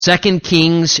2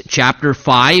 Kings chapter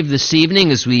 5 this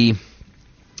evening as we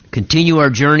continue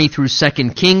our journey through 2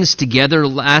 Kings together.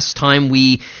 Last time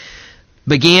we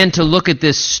began to look at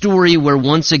this story where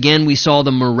once again we saw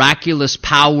the miraculous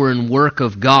power and work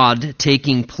of God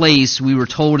taking place. We were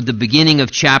told at the beginning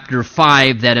of chapter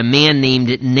 5 that a man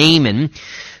named Naaman,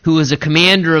 who was a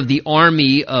commander of the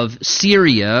army of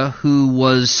Syria, who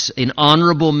was an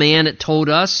honorable man, it told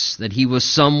us, that he was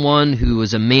someone who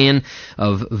was a man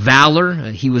of valor.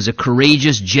 He was a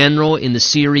courageous general in the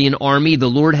Syrian army. The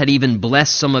Lord had even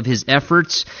blessed some of his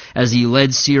efforts as he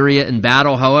led Syria in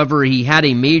battle. However, he had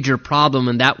a major problem,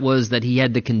 and that was that he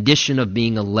had the condition of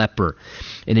being a leper,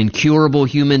 an incurable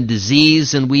human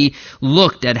disease. And we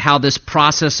looked at how this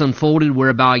process unfolded,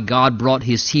 whereby God brought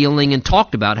his healing, and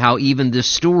talked about how even this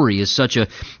story is such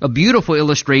a beautiful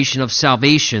illustration of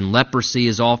salvation. Leprosy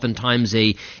is oftentimes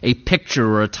a picture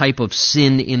or a type of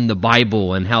sin in the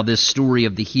Bible, and how this story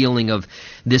of the healing of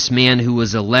this man who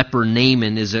was a leper,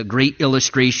 Naaman, is a great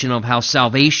illustration of how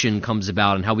salvation comes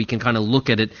about and how we can kind of look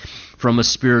at it from a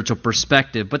spiritual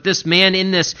perspective. But this man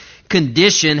in this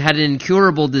condition had an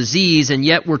incurable disease, and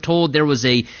yet we're told there was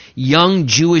a young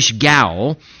Jewish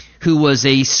gal who was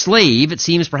a slave, it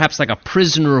seems perhaps like a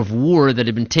prisoner of war, that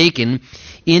had been taken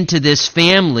into this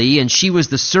family, and she was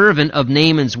the servant of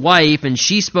Naaman's wife, and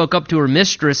she spoke up to her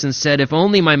mistress and said, "If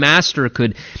only my master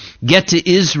could get to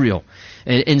Israel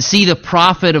and see the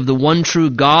prophet of the one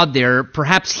true God there,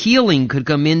 perhaps healing could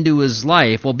come into his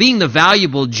life." Well, being the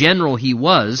valuable general he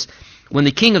was, when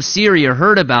the king of Syria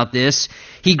heard about this,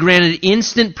 he granted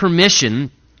instant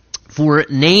permission for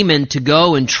Naaman to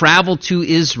go and travel to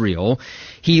Israel.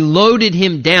 He loaded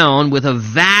him down with a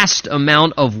vast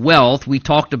amount of wealth. We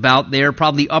talked about there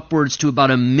probably upwards to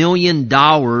about $1 million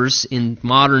in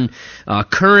modern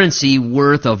currency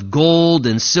worth of gold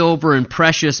and silver and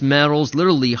precious metals,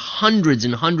 literally hundreds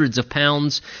and hundreds of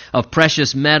pounds of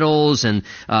precious metals and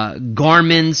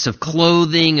garments of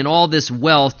clothing and all this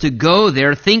wealth, to go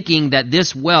there thinking that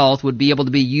this wealth would be able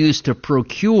to be used to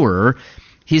procure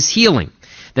his healing.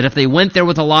 That if they went there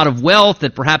with a lot of wealth,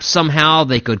 that perhaps somehow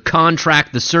they could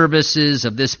contract the services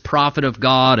of this prophet of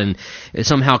God and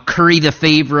somehow curry the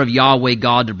favor of Yahweh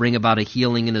God to bring about a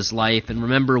healing in his life. And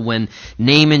remember, when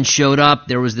Naaman showed up,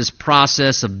 there was this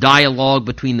process of dialogue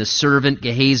between the servant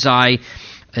Gehazi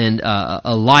and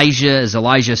Elijah, as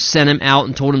Elijah sent him out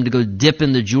and told him to go dip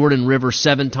in the Jordan River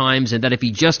 7 times, and that if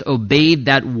he just obeyed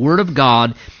that word of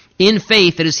God in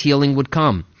faith, that his healing would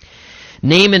come.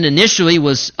 Naaman initially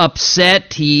was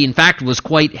upset. He, in fact, was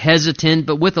quite hesitant,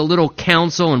 but with a little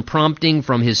counsel and prompting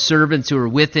from his servants who were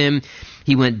with him,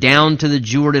 he went down to the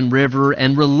Jordan River,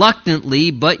 and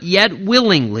reluctantly, but yet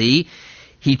willingly,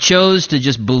 he chose to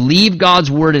just believe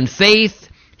God's word in faith.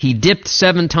 He dipped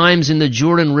 7 times in the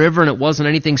Jordan River, and it wasn't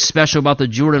anything special about the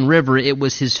Jordan River. It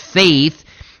was his faith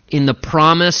in the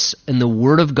promise and the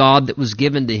word of God that was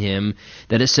given to him,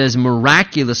 that it says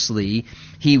miraculously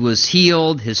he was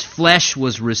healed, his flesh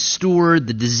was restored,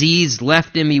 the disease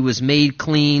left him, he was made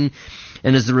clean.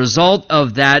 And as a result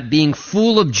of that, being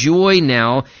full of joy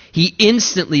now, he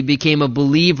instantly became a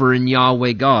believer in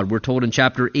Yahweh God. We're told in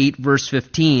chapter 8, verse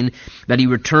 15, that he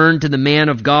returned to the man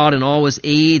of God and all his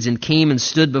aides, and came and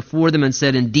stood before them and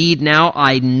said, "Indeed, now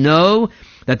I know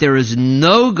that there is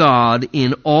no God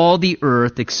in all the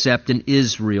earth except in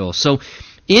Israel." So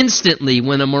instantly,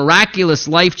 when a miraculous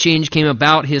life change came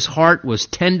about, his heart was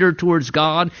tender towards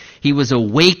God. He was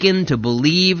awakened to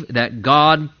believe that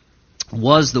God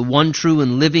was the one true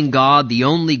and living God, the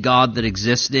only God that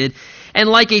existed. And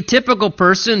like a typical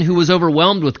person who was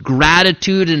overwhelmed with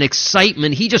gratitude and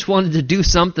excitement, he just wanted to do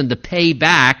something to pay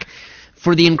back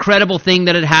for the incredible thing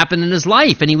that had happened in his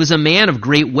life. And he was a man of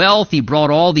great wealth. He brought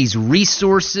all these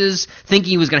resources,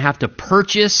 thinking he was going to have to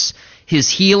purchase his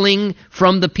healing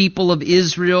from the people of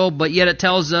Israel. But yet it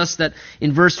tells us that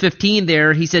in verse 15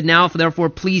 there, he said, "Now therefore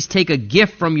please take a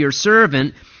gift from your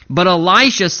servant." But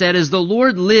Elisha said, "As the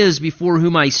Lord lives before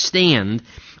whom I stand,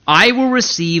 I will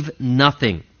receive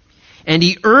nothing." And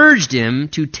he urged him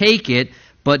to take it,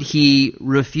 but he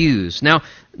refused. Now,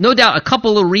 no doubt a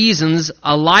couple of reasons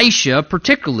Elisha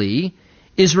particularly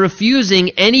is refusing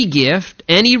any gift,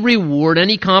 any reward,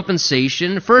 any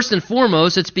compensation. First and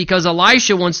foremost, it's because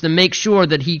Elisha wants to make sure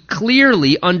that he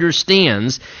clearly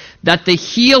understands that the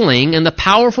healing and the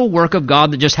powerful work of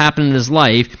God that just happened in his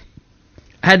life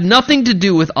had nothing to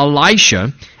do with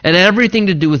Elisha and everything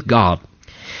to do with God.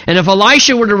 And if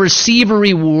Elisha were to receive a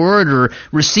reward or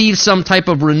receive some type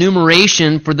of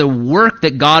remuneration for the work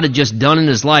that God had just done in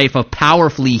his life of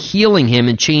powerfully healing him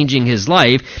and changing his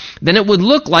life, then it would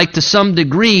look like to some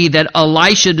degree that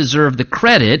Elisha deserved the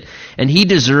credit and he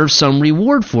deserved some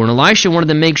reward for it. And Elisha wanted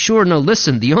to make sure, no,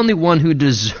 listen, the only one who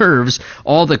deserves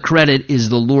all the credit is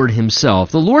the Lord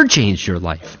himself. The Lord changed your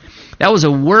life. That was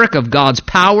a work of God's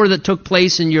power that took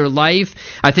place in your life.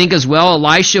 I think as well,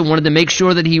 Elisha wanted to make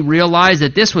sure that he realized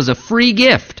that this was a free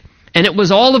gift. And it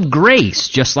was all of grace,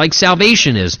 just like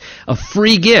salvation is. A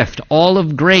free gift, all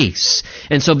of grace.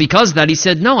 And so because of that, he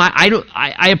said, no,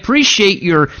 I appreciate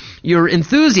your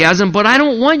enthusiasm, but I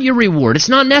don't want your reward. It's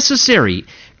not necessary.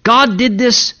 God did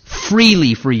this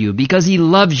freely for you because he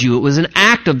loves you. It was an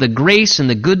act of the grace and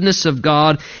the goodness of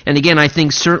God. And again, I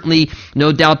think certainly,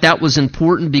 no doubt that was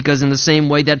important because in the same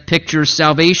way that pictures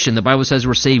salvation. The Bible says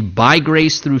we're saved by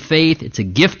grace through faith. It's a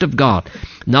gift of God,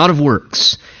 not of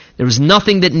works. There was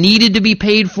nothing that needed to be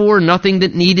paid for, nothing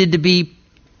that needed to be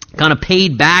kind of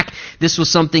paid back. This was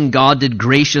something God did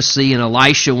graciously, and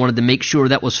Elisha wanted to make sure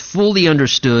that was fully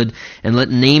understood and let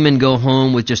Naaman go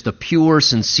home with just a pure,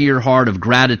 sincere heart of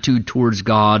gratitude towards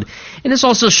God. And this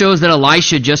also shows that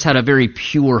Elisha just had a very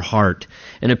pure heart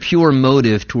and a pure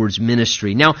motive towards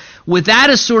ministry. Now, with that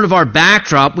as sort of our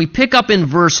backdrop, we pick up in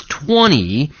verse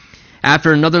 20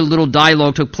 after another little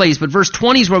dialogue took place. But verse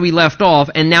 20 is where we left off,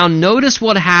 and now notice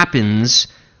what happens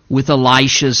with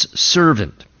Elisha's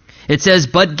servant. It says,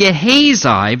 but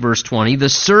Gehazi, verse 20, the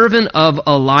servant of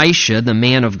Elisha, the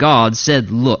man of God,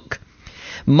 said, look,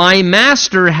 my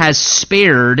master has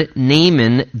spared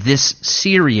Naaman this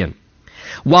Syrian,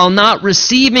 while not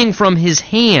receiving from his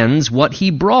hands what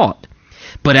he brought.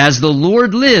 But as the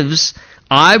Lord lives,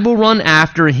 I will run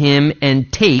after him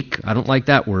and take, I don't like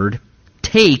that word,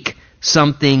 take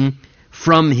something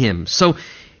from him. So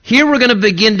here we're going to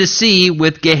begin to see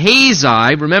with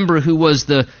Gehazi, remember, who was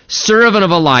the servant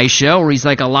of Elisha, or he's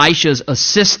like Elisha's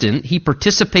assistant. He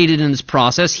participated in this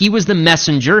process. He was the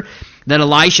messenger that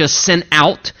Elisha sent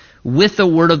out with the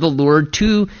word of the Lord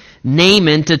to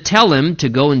Naaman to tell him to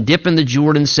go and dip in the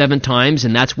Jordan 7 times,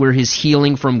 and that's where his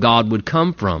healing from God would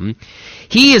come from.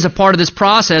 He, as a part of this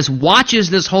process,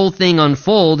 watches this whole thing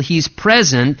unfold. He's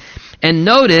present, and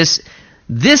notice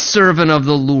this servant of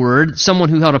the Lord, someone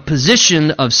who held a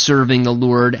position of serving the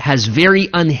Lord, has very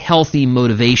unhealthy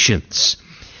motivations.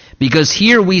 Because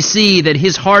here we see that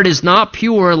his heart is not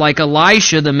pure like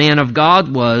Elisha, the man of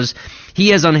God, was. He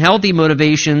has unhealthy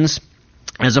motivations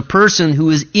as a person who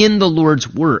is in the Lord's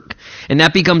work. And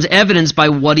that becomes evidenced by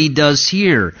what he does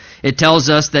here. It tells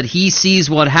us that he sees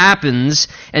what happens.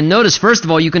 And notice, first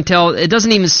of all, you can tell it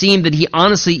doesn't even seem that he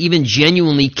honestly even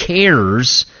genuinely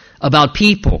cares about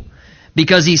people.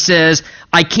 Because he says,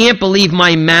 I can't believe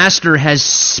my master has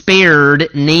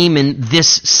spared Naaman this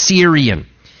Syrian.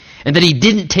 And that he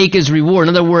didn't take his reward.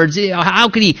 In other words, how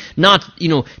could he not,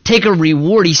 take a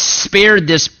reward? He spared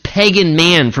this pagan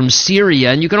man from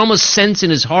Syria. And you can almost sense in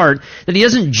his heart that he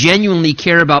doesn't genuinely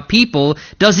care about people.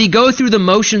 Does he go through the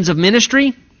motions of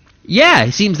ministry? Yeah,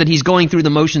 it seems that he's going through the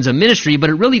motions of ministry, but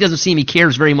it really doesn't seem he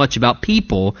cares very much about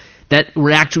people that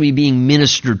were actually being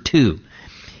ministered to.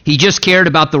 He just cared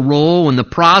about the role and the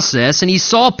process, and he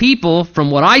saw people, from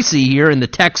what I see here in the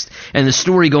text and the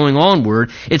story going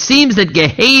onward, it seems that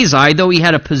Gehazi, though he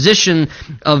had a position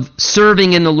of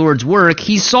serving in the Lord's work,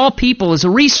 he saw people as a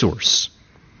resource.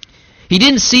 He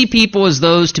didn't see people as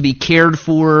those to be cared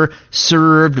for,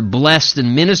 served, blessed,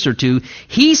 and ministered to.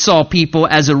 He saw people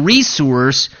as a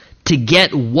resource to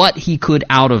get what he could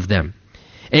out of them,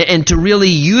 and to really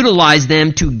utilize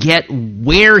them to get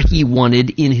where he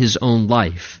wanted in his own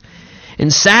life.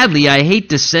 And sadly, I hate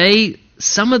to say,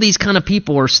 some of these kind of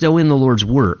people are still in the Lord's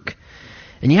work.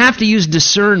 And you have to use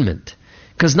discernment,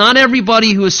 because not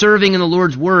everybody who is serving in the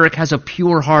Lord's work has a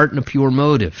pure heart and a pure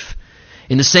motive.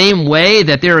 In the same way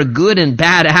that there are good and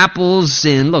bad apples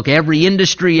in, every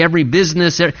industry, every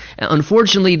business,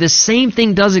 unfortunately, the same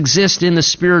thing does exist in the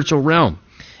spiritual realm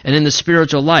and in the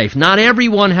spiritual life. Not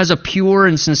everyone has a pure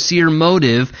and sincere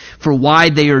motive for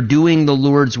why they are doing the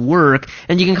Lord's work.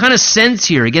 And you can kind of sense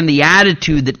here, again, the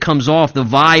attitude that comes off, the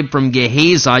vibe from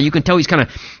Gehazi. You can tell he's kind of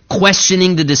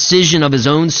questioning the decision of his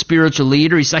own spiritual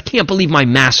leader. He says, I can't believe my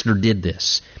master did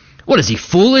this. What, is he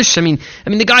foolish? I mean,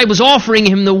 the guy was offering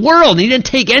him the world, and he didn't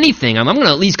take anything. I'm going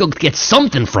to at least go get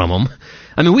something from him.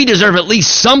 We deserve at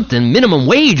least something, minimum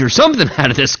wage or something out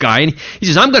of this guy. And he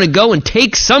says, I'm going to go and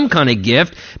take some kind of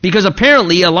gift, because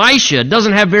apparently Elisha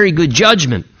doesn't have very good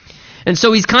judgment. And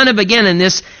so he's kind of, again, in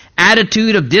this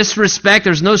attitude of disrespect.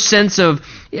 There's no sense of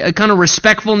kind of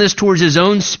respectfulness towards his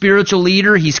own spiritual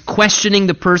leader. He's questioning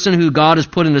the person who God has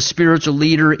put in a spiritual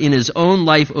leader in his own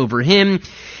life over him.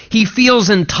 He feels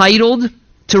entitled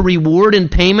to reward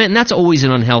and payment, and that's always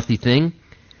an unhealthy thing.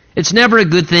 It's never a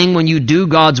good thing when you do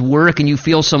God's work and you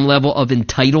feel some level of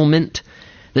entitlement,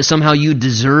 that somehow you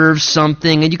deserve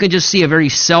something, and you can just see a very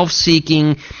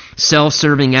self-seeking,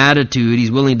 self-serving attitude. He's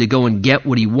willing to go and get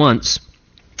what he wants.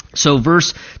 So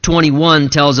verse 21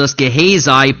 tells us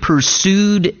Gehazi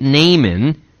pursued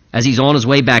Naaman as he's on his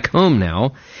way back home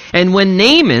now. And when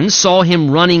Naaman saw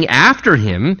him running after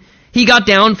him, he got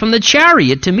down from the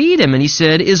chariot to meet him, and he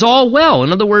said, "Is all well?"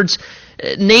 In other words,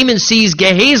 Naaman sees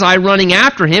Gehazi running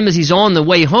after him as he's on the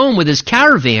way home with his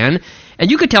caravan,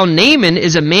 and you could tell Naaman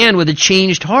is a man with a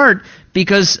changed heart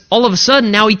because all of a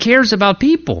sudden now he cares about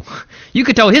people. You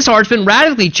could tell his heart's been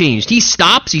radically changed. He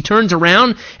stops, he turns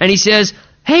around, and he says,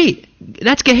 "Hey,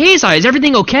 that's Gehazi. Is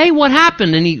everything okay? What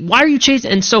happened? And why are you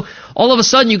chasing?" And so all of a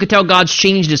sudden you could tell God's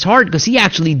changed his heart because he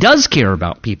actually does care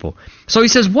about people. So he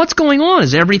says, "What's going on?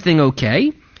 Is everything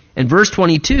okay?" And verse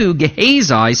 22,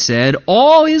 Gehazi said,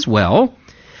 "All is well.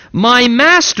 My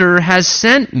master has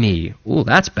sent me." Oh,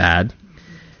 that's bad.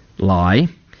 Lie.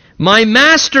 "My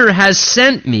master has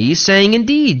sent me, saying,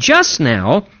 indeed, just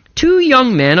now, 2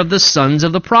 young men of the sons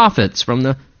of the prophets," from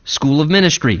the school of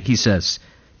ministry, he says.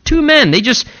 2 men, they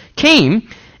just came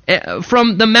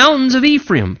from the mountains of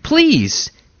Ephraim. "Please,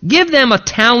 give them a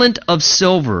talent of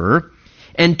silver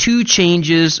and 2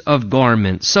 changes of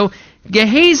garments." So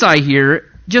Gehazi here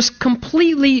just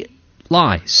completely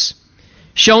lies,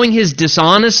 showing his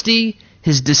dishonesty,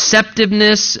 his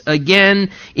deceptiveness, again,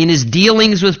 in his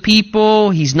dealings with people.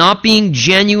 He's not being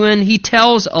genuine. He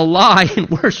tells a lie in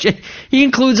worship. He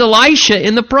includes Elisha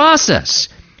in the process.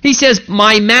 He says,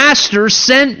 "My master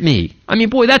sent me." I mean,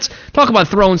 boy, that's, talk about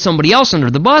throwing somebody else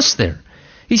under the bus there.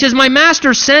 He says, "My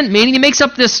master sent me," and he makes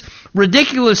up this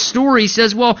ridiculous story. He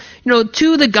says, well,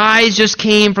 2 of the guys just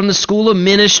came from the school of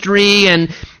ministry, and,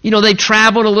 they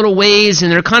traveled a little ways,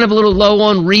 and they're kind of a little low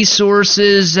on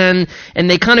resources, and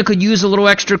they kind of could use a little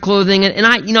extra clothing. And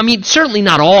I, certainly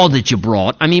not all that you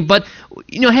brought. But,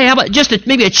 hey, how about just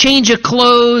maybe a change of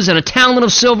clothes and a talent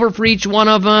of silver for each one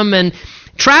of them? And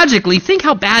tragically, think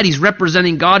how bad he's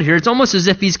representing God here. It's almost as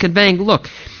if he's conveying, look,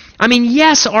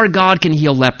 yes, our God can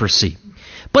heal leprosy,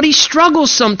 but he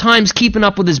struggles sometimes keeping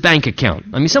up with his bank account.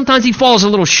 Sometimes he falls a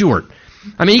little short.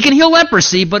 He can heal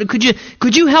leprosy, but could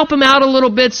you help him out a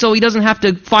little bit so he doesn't have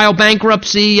to file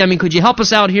bankruptcy? Could you help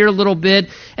us out here a little bit?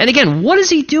 And again, what is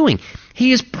he doing?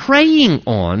 He is preying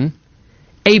on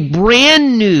a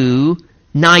brand new,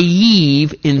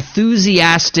 naive,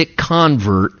 enthusiastic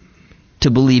convert to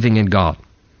believing in God.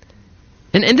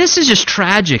 And this is just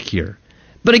tragic here.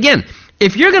 But again,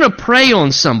 if you're going to prey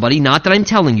on somebody, not that I'm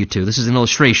telling you to, this is an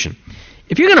illustration.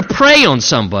 If you're going to prey on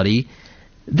somebody,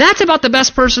 that's about the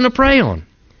best person to prey on.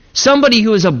 Somebody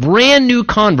who is a brand new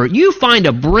convert. You find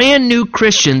a brand new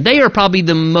Christian, they are probably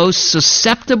the most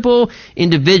susceptible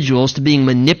individuals to being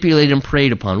manipulated and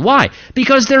preyed upon. Why?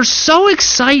 Because they're so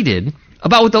excited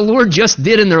about what the Lord just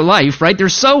did in their life, right? They're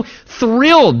so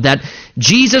thrilled that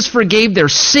Jesus forgave their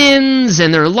sins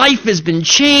and their life has been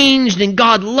changed and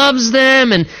God loves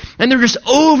them, and they're just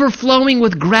overflowing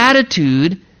with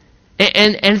gratitude.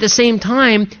 And at the same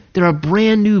time, they're a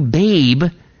brand new babe,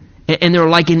 and they're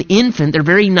like an infant. They're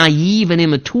very naive and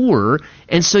immature,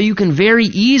 and so you can very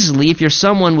easily, if you're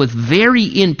someone with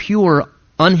very impure,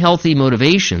 unhealthy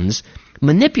motivations,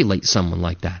 manipulate someone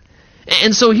like that.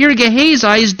 And so here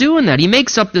Gehazi is doing that. He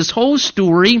makes up this whole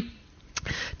story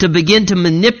to begin to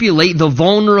manipulate the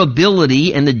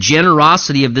vulnerability and the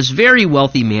generosity of this very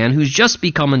wealthy man who's just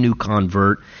become a new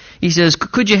convert. He says,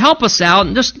 "Could you help us out?"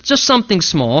 And just something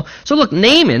small. So look,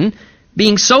 Naaman,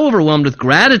 being so overwhelmed with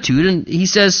gratitude, and he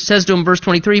says to him, verse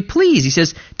 23, "Please," he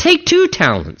says, "take 2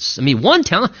 talents. 1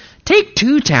 talent. Take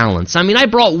 2 talents. I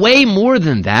brought way more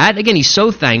than that." Again, he's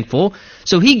so thankful.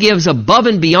 So he gives above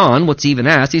and beyond what's even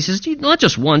asked. He says, not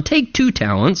just 1, take 2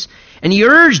 talents. And he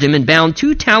urged him and bound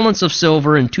 2 talents of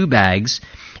silver in 2 bags,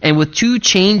 and with 2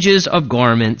 changes of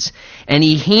garments. And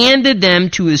he handed them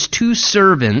to his 2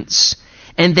 servants,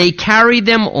 and they carried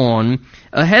them on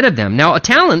ahead of them. Now, a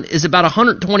talent is about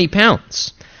 120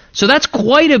 pounds. So that's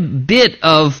quite a bit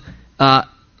of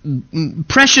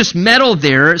precious metal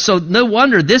there. So no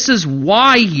wonder, this is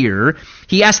why here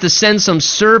he has to send some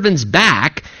servants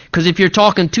back, because if you're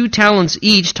talking 2 talents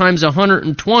each times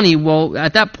 120, well,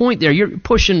 at that point there, you're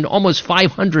pushing almost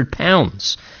 500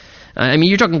 pounds.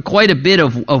 You're talking quite a bit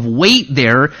of weight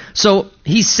there. So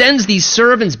he sends these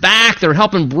servants back. They're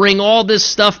helping bring all this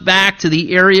stuff back to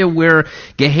the area where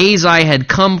Gehazi had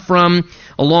come from.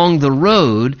 along the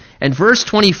road. And verse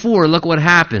 24, look what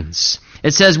happens.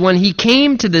 It says, when he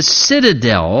came to the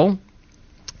citadel,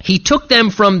 he took them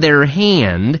from their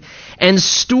hand and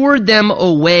stored them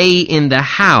away in the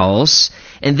house,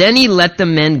 and then he let the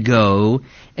men go,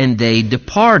 and they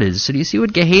departed. So do you see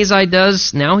what Gehazi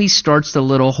does? Now he starts the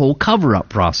little whole cover-up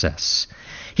process.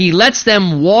 He lets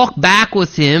them walk back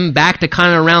with him, back to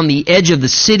kind of around the edge of the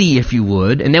city, if you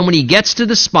would. And then when he gets to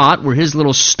the spot where his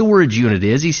little storage unit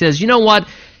is, he says, you know what?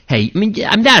 Hey,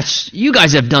 you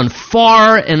guys have done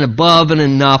far and above and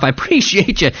enough. I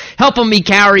appreciate you helping me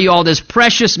carry all this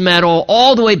precious metal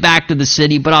all the way back to the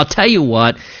city. But I'll tell you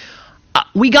what,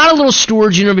 we got a little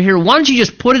storage unit over here. Why don't you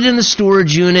just put it in the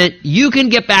storage unit? You can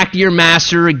get back to your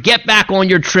master, get back on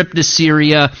your trip to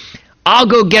Syria. I'll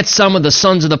go get some of the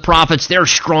sons of the prophets. They're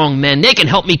strong men. They can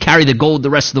help me carry the gold the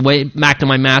rest of the way back to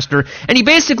my master. And he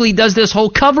basically does this whole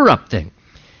cover-up thing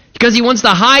because he wants to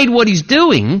hide what he's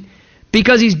doing,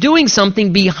 because he's doing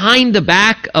something behind the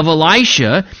back of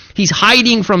Elisha. He's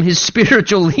hiding from his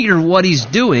spiritual leader what he's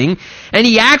doing, and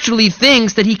he actually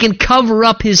thinks that he can cover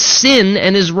up his sin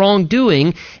and his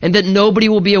wrongdoing and that nobody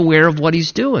will be aware of what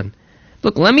he's doing.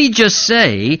 Look, let me just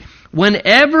say,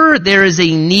 whenever there is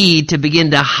a need to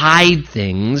begin to hide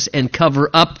things and cover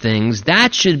up things,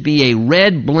 that should be a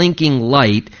red blinking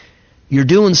light. You're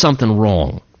doing something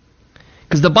wrong.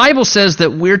 Because the Bible says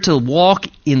that we're to walk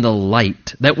in the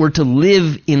light, that we're to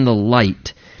live in the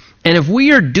light. And if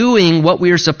we are doing what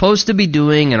we are supposed to be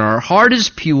doing, and our heart is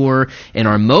pure, and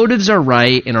our motives are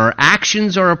right, and our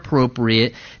actions are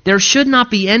appropriate, there should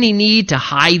not be any need to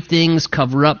hide things,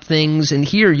 cover up things. And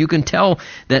here you can tell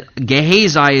that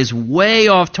Gehazi is way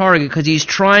off target because he's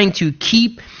trying to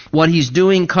keep what he's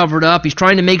doing covered up. He's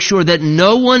trying to make sure that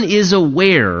no one is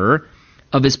aware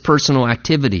of his personal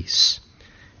activities.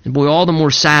 And boy, all the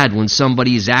more sad when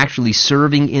somebody is actually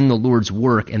serving in the Lord's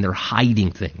work and they're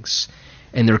hiding things,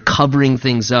 and they're covering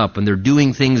things up, and they're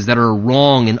doing things that are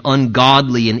wrong and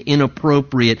ungodly and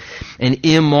inappropriate and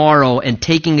immoral and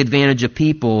taking advantage of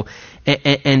people,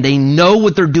 and they know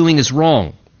what they're doing is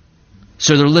wrong.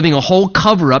 So they're living a whole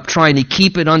cover-up trying to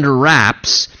keep it under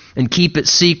wraps and keep it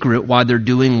secret while they're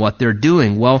doing what they're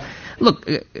doing. Well, look,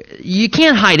 you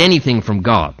can't hide anything from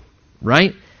God,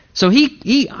 right? So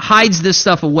he hides this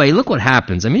stuff away. Look what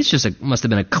happens. I mean, must have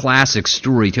been a classic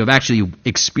story to have actually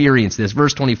experienced this.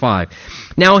 Verse 25.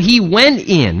 Now he went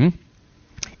in,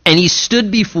 and he stood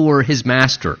before his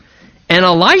master. And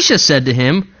Elisha said to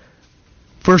him,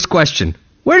 first question,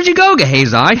 where did you go,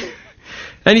 Gehazi?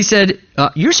 And he said,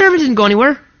 your servant didn't go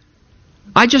anywhere.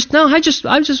 I just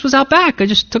was out back. I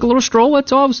just took a little stroll.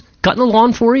 That's all. I was cutting the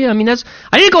lawn for you. I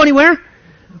didn't go anywhere.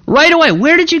 Right away,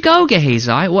 where did you go,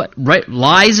 Gehazi? What? Right,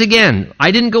 lies again.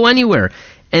 I didn't go anywhere.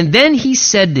 And then he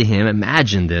said to him,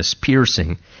 imagine this,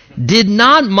 piercing, did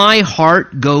not my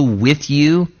heart go with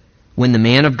you when the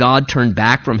man of God turned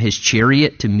back from his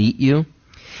chariot to meet you?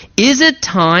 Is it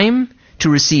time to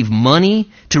receive money,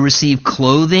 to receive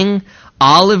clothing,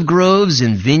 olive groves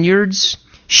and vineyards,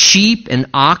 sheep and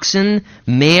oxen,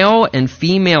 male and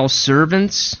female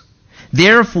servants?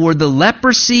 Therefore, the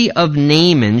leprosy of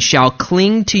Naaman shall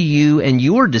cling to you and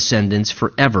your descendants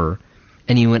forever.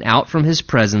 And he went out from his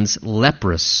presence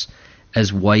leprous,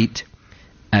 as white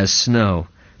as snow.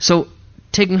 So,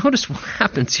 take notice what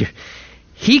happens here.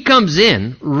 He comes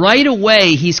in, right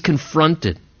away he's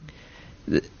confronted.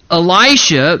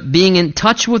 Elisha, being in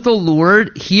touch with the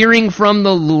Lord, hearing from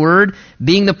the Lord,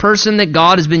 being the person that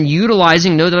God has been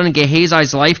utilizing, no doubt in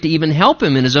Gehazi's life, to even help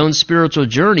him in his own spiritual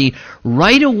journey,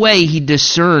 right away he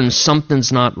discerns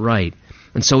something's not right.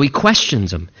 And so he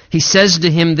questions him. He says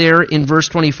to him there in verse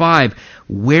 25,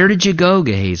 where did you go,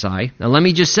 Gehazi? Now let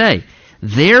me just say,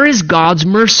 there is God's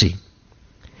mercy.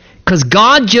 Because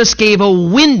God just gave a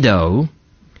window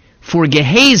for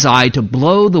Gehazi to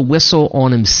blow the whistle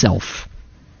on himself.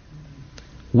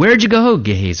 Where'd you go,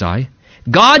 Gehazi?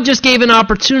 God just gave an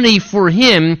opportunity for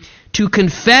him to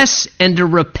confess and to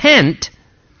repent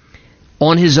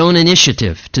on his own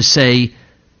initiative, to say,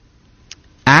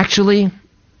 actually,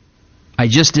 I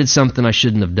just did something I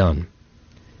shouldn't have done.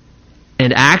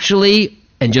 And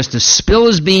just to spill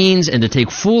his beans and to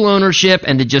take full ownership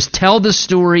and to just tell the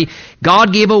story,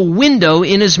 God gave a window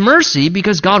in his mercy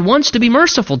because God wants to be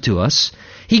merciful to us.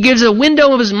 He gives a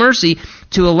window of his mercy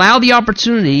to allow the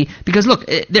opportunity, because look,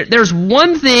 there's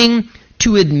one thing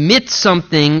to admit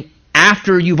something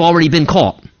after you've already been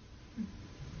caught.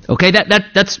 Okay,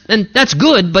 that's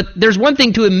good, but there's one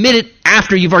thing to admit it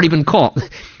after you've already been caught.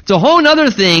 It's a whole other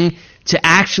thing to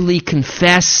actually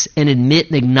confess and admit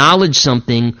and acknowledge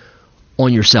something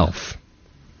on yourself.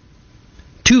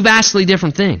 Two vastly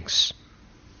different things.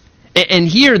 And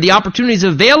here, the opportunity is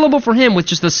available for him with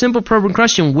just a simple probing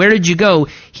question, where did you go?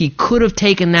 He could have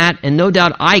taken that, and no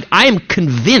doubt I am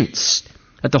convinced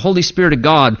that the Holy Spirit of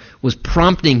God was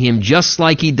prompting him just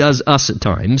like he does us at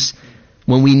times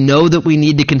when we know that we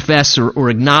need to confess or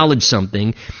acknowledge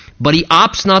something. But he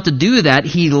opts not to do that.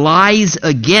 He lies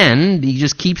again. He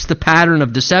just keeps the pattern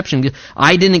of deception.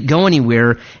 I didn't go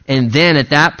anywhere. And then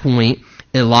at that point,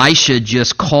 Elisha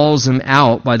just calls him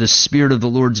out by the Spirit of the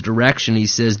Lord's direction. He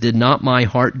says, did not my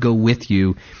heart go with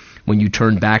you when you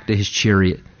turned back to his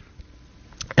chariot?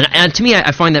 And to me,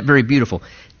 I find that very beautiful.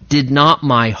 Did not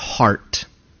my heart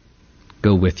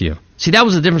go with you? See, that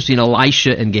was the difference between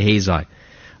Elisha and Gehazi.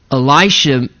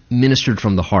 Elisha ministered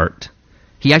from the heart.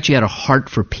 He actually had a heart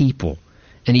for people.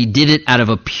 And he did it out of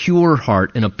a pure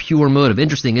heart and a pure motive.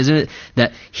 Interesting, isn't it,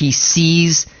 that he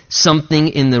sees something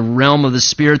in the realm of the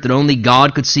Spirit that only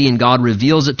God could see, and God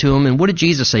reveals it to him. And what did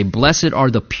Jesus say? Blessed are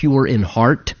the pure in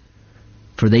heart,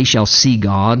 for they shall see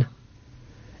God.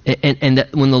 And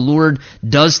that when the Lord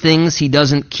does things, he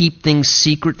doesn't keep things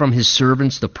secret from his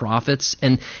servants, the prophets.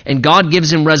 And God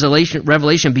gives him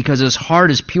revelation because his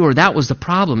heart is pure. That was the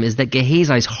problem, is that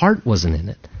Gehazi's heart wasn't in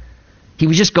it. He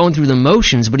was just going through the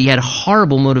motions, but he had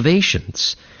horrible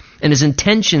motivations. And his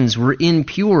intentions were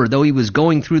impure, though he was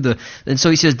going through the... And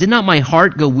so he says, did not my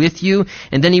heart go with you?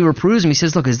 And then he reproves him. He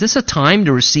says, look, is this a time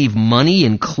to receive money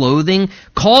and clothing?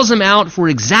 Calls him out for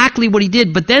exactly what he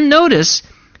did. But then notice,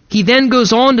 he then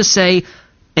goes on to say,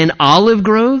 and olive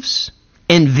groves,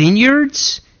 and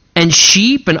vineyards, and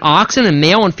sheep, and oxen, and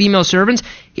male and female servants.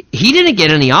 He didn't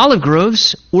get any olive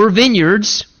groves, or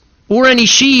vineyards, or any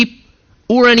sheep,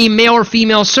 or any male or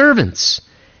female servants.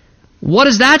 What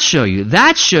does that show you?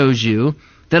 That shows you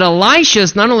that Elisha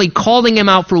is not only calling him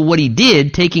out for what he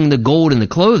did, taking the gold and the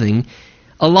clothing,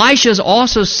 Elisha is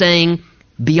also saying,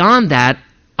 beyond that,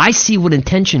 I see what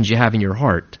intentions you have in your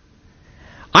heart.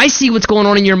 I see what's going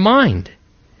on in your mind.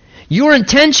 Your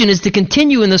intention is to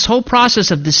continue in this whole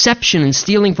process of deception and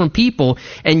stealing from people,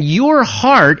 and your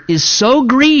heart is so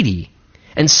greedy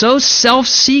and so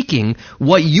self-seeking.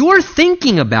 What you're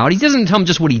thinking about, he doesn't tell him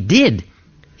just what he did.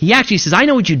 He actually says, I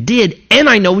know what you did, and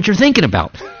I know what you're thinking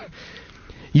about.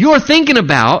 You're thinking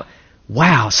about,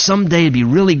 wow, someday it'd be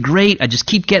really great. I just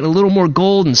keep getting a little more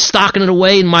gold and stocking it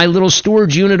away in my little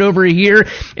storage unit over here,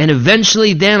 and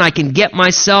eventually then I can get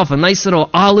myself a nice little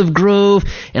olive grove,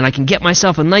 and I can get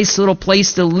myself a nice little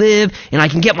place to live, and I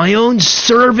can get my own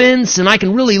servants, and I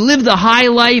can really live the high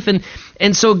life.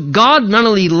 And so God not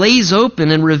only lays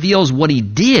open and reveals what he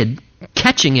did,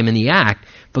 catching him in the act,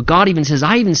 but God even says,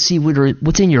 I even see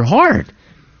what's in your heart.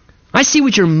 I see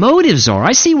what your motives are.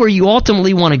 I see where you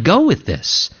ultimately want to go with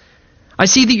this. I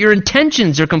see that your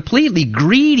intentions are completely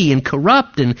greedy and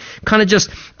corrupt, and kind of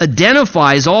just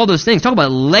identifies all those things. Talk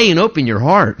about laying open your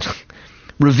heart,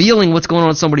 revealing what's going on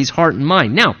in somebody's heart and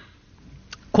mind. Now,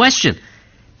 question,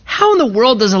 how in the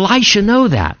world does Elisha know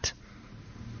that?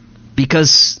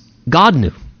 Because God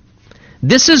knew.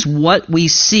 This is what we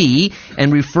see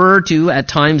and refer to at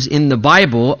times in the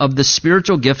Bible of the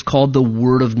spiritual gift called the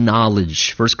word of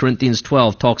knowledge. 1 Corinthians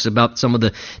 12 talks about some of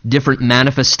the different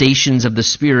manifestations of the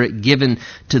Spirit given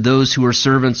to those who are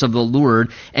servants of the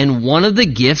Lord. And one of the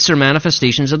gifts or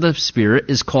manifestations of the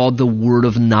Spirit is called the word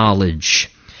of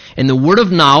knowledge. And the word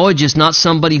of knowledge is not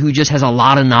somebody who just has a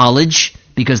lot of knowledge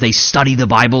because they study the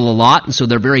Bible a lot, and so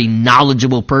they're a very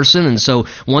knowledgeable person, and so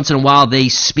once in a while they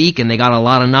speak and they got a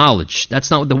lot of knowledge. That's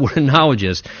not what the word of knowledge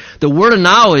is. The word of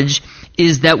knowledge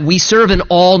is that we serve an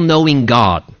all-knowing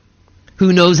God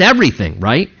who knows everything,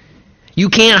 right? You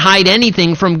can't hide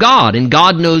anything from God, and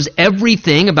God knows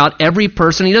everything about every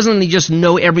person. He doesn't only just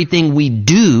know everything we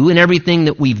do and everything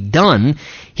that we've done.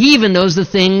 He even knows the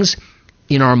things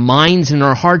in our minds and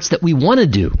our hearts that we want to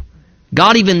do.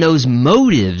 God even knows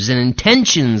motives and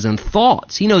intentions and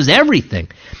thoughts. He knows everything.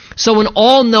 So an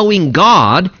all-knowing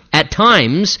God, at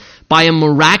times, by a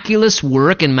miraculous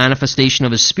work and manifestation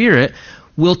of His Spirit,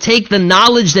 will take the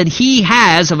knowledge that He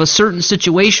has of a certain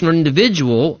situation or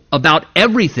individual about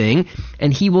everything,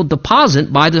 and He will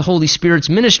deposit, by the Holy Spirit's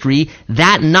ministry,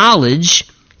 that knowledge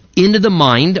into the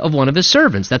mind of one of His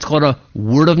servants. That's called a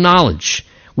word of knowledge,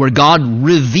 where God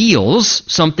reveals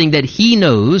something that He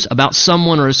knows about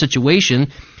someone or a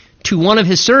situation to one of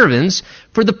His servants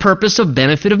for the purpose of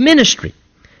benefit of ministry.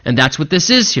 And that's what this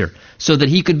is here. So that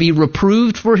he could be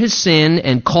reproved for his sin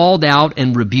and called out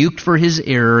and rebuked for his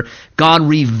error. God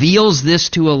reveals this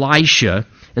to Elisha,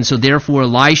 and so therefore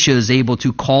Elisha is able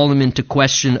to call him into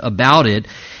question about it.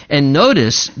 And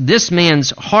notice, this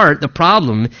man's heart, the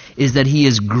problem is that he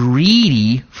is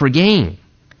greedy for gain.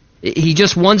 He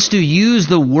just wants to use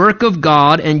the work of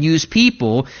God and use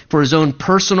people for his own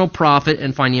personal profit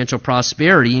and financial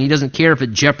prosperity. And he doesn't care if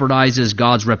it jeopardizes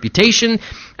God's reputation,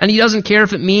 and he doesn't care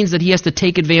if it means that he has to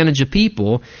take advantage of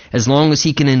people, as long as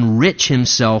he can enrich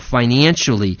himself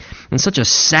financially. And such a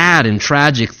sad and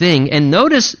tragic thing. And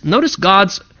notice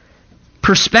God's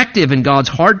perspective and God's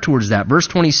heart towards that. Verse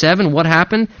 27, what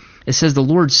happened? It says the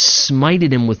Lord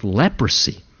smited him with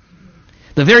leprosy.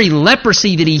 The very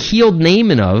leprosy that he healed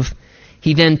Naaman of,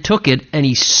 he then took it and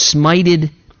he smited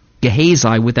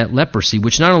Gehazi with that leprosy,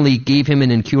 which not only gave him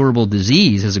an incurable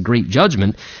disease as a great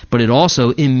judgment, but it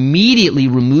also immediately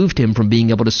removed him from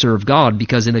being able to serve God,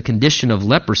 because in a condition of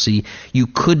leprosy, you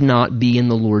could not be in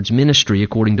the Lord's ministry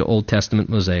according to Old Testament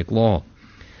Mosaic law.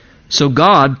 So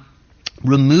God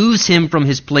removes him from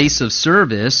his place of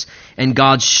service, and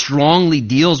God strongly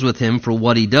deals with him for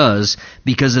what he does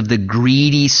because of the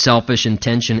greedy, selfish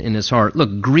intention in his heart.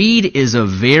 Look, greed is a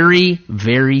very,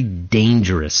 very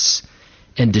dangerous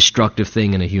and destructive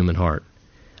thing in a human heart.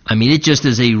 I mean, it just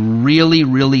is a really,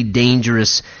 really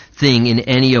dangerous thing in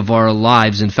any of our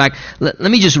lives. In fact, let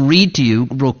me just read to you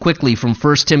real quickly from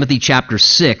 1 Timothy chapter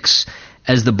 6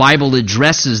 as the Bible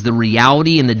addresses the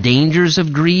reality and the dangers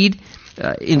of greed.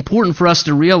 Important for us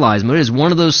to realize, but it is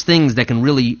one of those things that can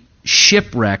really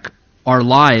shipwreck our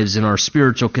lives and our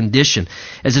spiritual condition.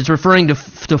 As it's referring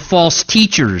to false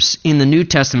teachers in the New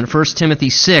Testament, 1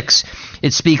 Timothy 6,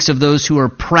 it speaks of those who are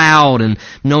proud and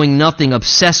knowing nothing,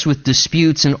 obsessed with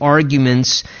disputes and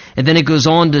arguments. And then it goes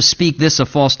on to speak this of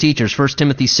false teachers, 1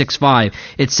 Timothy 6:5.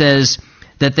 It says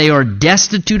that they are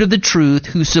destitute of the truth,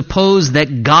 who suppose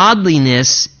that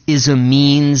godliness is a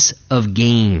means of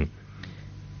gain.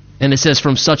 And it says,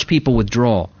 from such people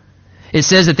withdraw. It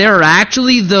says that there are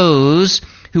actually those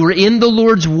who are in the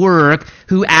Lord's work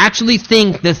who actually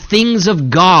think the things of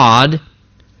God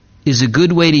is a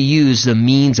good way to use the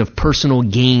means of personal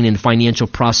gain and financial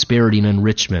prosperity and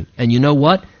enrichment. And you know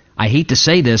what? I hate to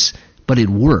say this, but it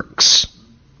works.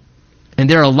 And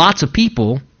there are lots of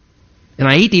people, and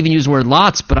I hate to even use the word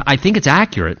lots, but I think it's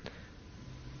accurate,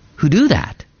 who do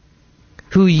that.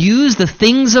 Who use the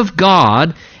things of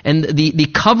God and the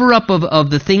cover-up of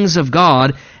the things of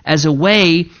God as a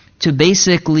way to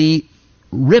basically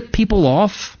rip people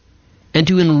off and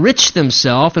to enrich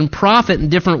themselves and profit in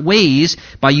different ways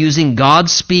by using God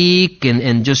speak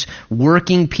and just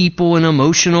working people in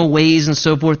emotional ways and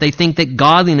so forth. They think that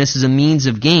godliness is a means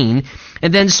of gain.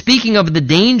 And then speaking of the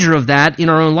danger of that in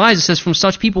our own lives, it says, from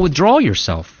such people withdraw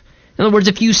yourself. In other words,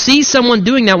 if you see someone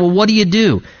doing that, well, what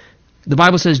do? The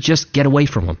Bible says just get away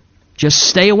from them. Just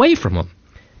stay away from them.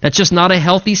 That's just not a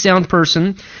healthy, sound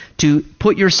person to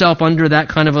put yourself under that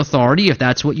kind of authority if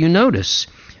that's what you notice.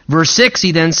 Verse 6,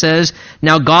 he then says,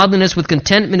 now godliness with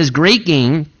contentment is great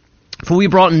gain, for we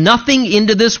brought nothing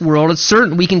into this world. It's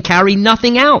certain we can carry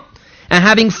nothing out. And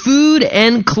having food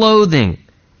and clothing,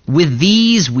 with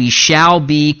these we shall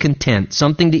be content.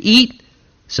 Something to eat,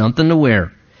 something to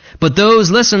wear. But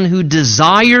those, listen, who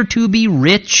desire to be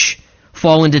rich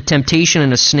fall into temptation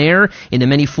and a snare, into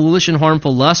many foolish and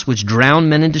harmful lusts, which drown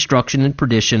men in destruction and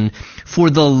perdition. For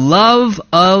the love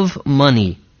of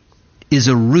money is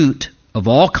a root of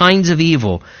all kinds of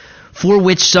evil, for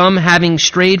which some, having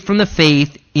strayed from the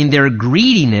faith in their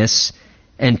greediness,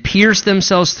 and pierced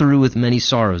themselves through with many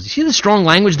sorrows. You see the strong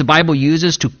language the Bible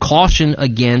uses to caution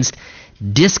against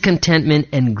discontentment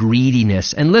and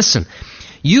greediness. And listen,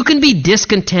 you can be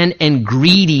discontent and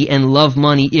greedy and love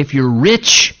money if you're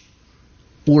rich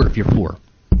or if you're poor.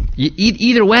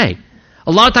 Either way.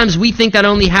 A lot of times we think that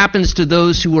only happens to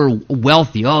those who are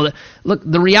wealthy. Oh, look,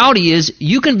 the reality is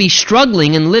you can be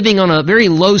struggling and living on a very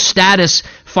low status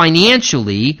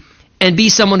financially and be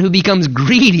someone who becomes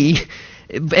greedy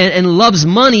and loves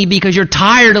money because you're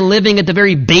tired of living at the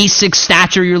very basic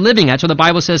stature you're living at. So the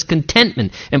Bible says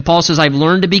contentment. And Paul says, I've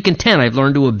learned to be content. I've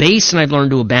learned to abase and I've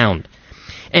learned to abound.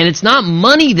 And it's not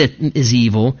money that is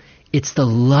evil. It's the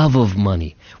love of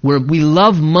money, where we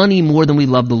love money more than we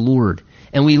love the Lord.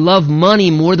 And we love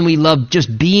money more than we love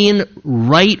just being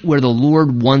right where the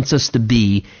Lord wants us to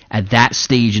be at that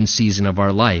stage and season of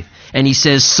our life. And he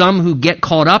says some who get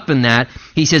caught up in that,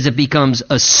 he says it becomes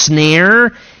a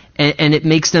snare and it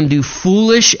makes them do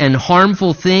foolish and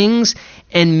harmful things.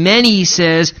 And many, he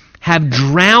says, have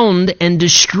drowned and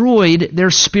destroyed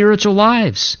their spiritual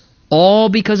lives. All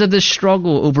because of this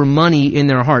struggle over money in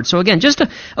their heart. So again, just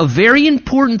a very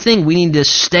important thing we need to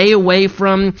stay away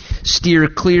from, steer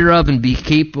clear of, and be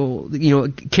careful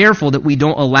that we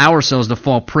don't allow ourselves to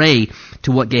fall prey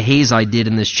to what Gehazi did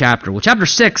in this chapter. Well, chapter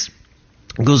 6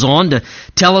 goes on to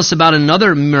tell us about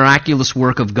another miraculous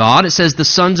work of God. It says, the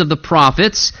sons of the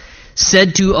prophets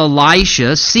said to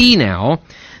Elisha, see now,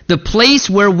 The place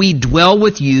where we dwell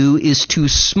with you is too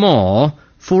small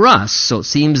for us. So it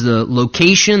seems the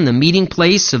location, the meeting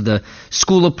place of the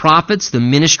school of prophets, the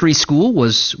ministry school,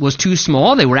 was too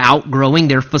small. They were outgrowing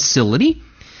their facility.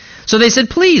 So they said,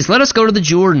 please, let us go to the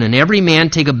Jordan, and every man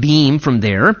take a beam from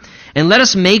there, and let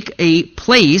us make a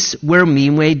place where we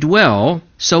may dwell.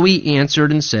 So he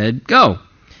answered and said, go.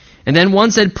 And then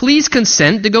one said, please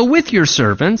consent to go with your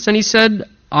servants. And he said,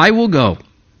 I will go.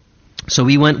 So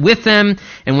he went with them,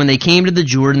 and when they came to the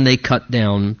Jordan, they cut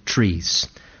down trees.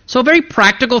 So a very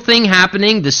practical thing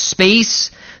happening. The space,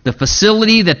 the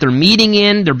facility that they're meeting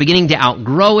in, they're beginning to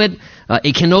outgrow it.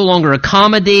 It can no longer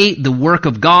accommodate the work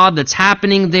of God that's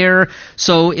happening there.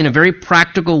 So in a very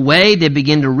practical way, they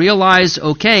begin to realize,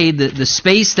 okay, the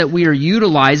space that we are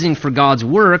utilizing for God's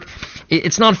work,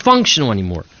 it's not functional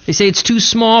anymore. They say it's too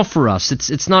small for us.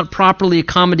 It's not properly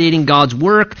accommodating God's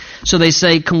work. So they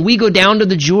say, can we go down to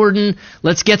the Jordan?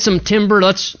 Let's get some timber.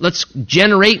 Let's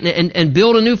generate and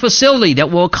build a new facility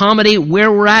that will accommodate where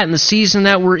we're at in the season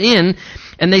that we're in.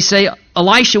 And they say,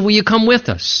 Elisha, will you come with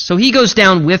us? So he goes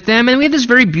down with them, and we have this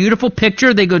very beautiful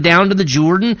picture. They go down to the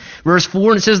Jordan, verse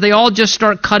 4, and it says they all just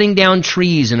start cutting down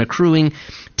trees and accruing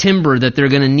timber that they're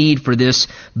going to need for this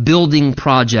building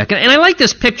project. And I like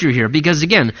this picture here because,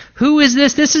 again, who is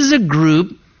this? This is a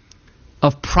group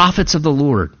of prophets of the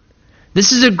Lord.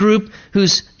 This is a group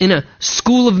who's in a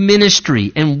school of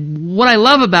ministry. And what I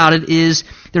love about it is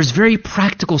there's very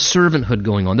practical servanthood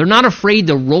going on. They're not afraid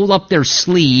to roll up their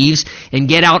sleeves and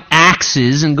get out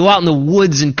axes and go out in the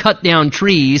woods and cut down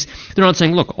trees. They're not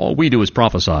saying, look, all we do is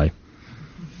prophesy.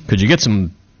 Could you get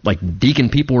some deacon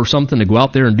people or something to go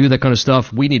out there and do that kind of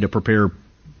stuff? We need to prepare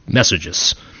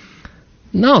messages.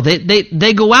 No,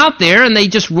 they go out there and they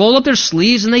just roll up their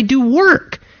sleeves and they do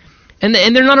work. And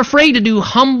they're not afraid to do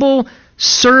humble,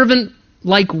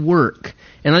 servant-like work.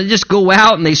 And they just go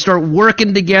out and they start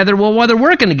working together. Well, while they're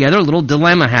working together, a little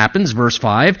dilemma happens, verse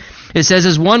 5. It says,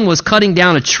 as one was cutting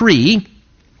down a tree,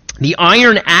 the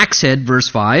iron axe head, verse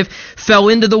 5, fell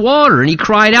into the water. And he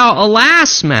cried out,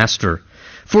 alas, master,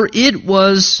 for it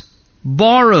was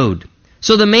borrowed.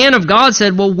 So the man of God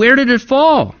said, well, where did it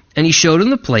fall? And he showed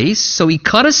him the place. So he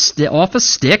cut off a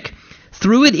stick,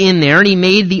 threw it in there, and he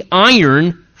made the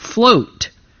iron float.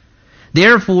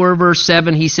 Therefore, verse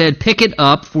 7, he said, pick it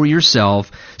up for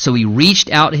yourself. So he reached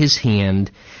out his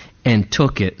hand and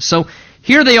took it. So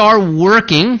here they are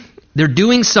working. They're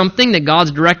doing something that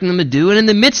God's directing them to do. And in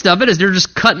the midst of it, as they're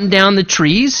just cutting down the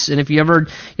trees, and if you ever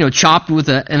chopped with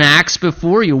an axe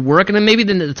before, you're working, and maybe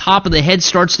the top of the head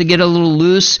starts to get a little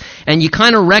loose, and you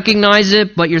kind of recognize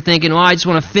it, but you're thinking, I just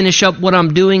want to finish up what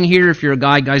I'm doing here. If you're a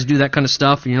guy, guys do that kind of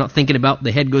stuff, and you're not thinking about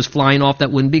the head goes flying off,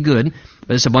 that wouldn't be good.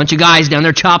 But it's a bunch of guys down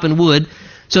there chopping wood.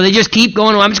 So they just keep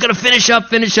going, I'm just going to finish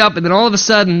up, and then all of a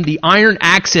sudden, the iron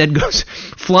axe head goes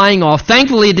flying off.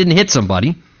 Thankfully, it didn't hit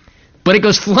somebody. But it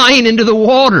goes flying into the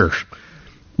water.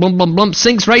 Boom, boom, boom,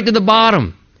 sinks right to the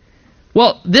bottom.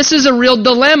 Well, this is a real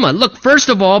dilemma. Look, first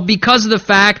of all, because of the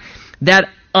fact that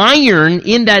iron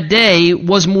in that day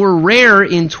was more rare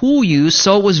in tool use,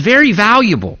 so it was very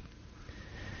valuable.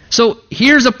 So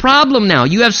here's a problem now.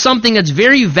 You have something that's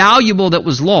very valuable that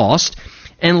was lost.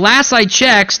 And last I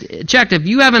checked, if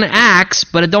you have an axe,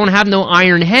 but it don't have no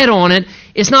iron head on it,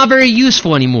 it's not very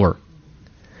useful anymore.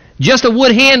 Just a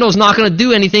wood handle is not going to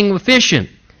do anything efficient.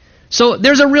 So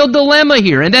there's a real dilemma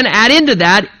here. And then add into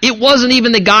that, it wasn't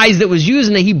even the guys that was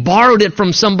using it. He borrowed it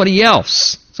from somebody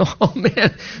else. So, not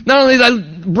only did I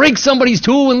break somebody's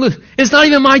tool, and it's not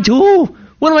even my tool.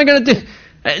 What am I going to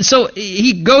do? So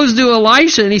he goes to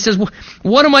Elisha and he says,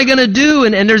 what am I going to do?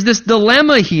 And there's this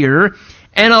dilemma here.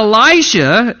 And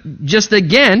Elisha, just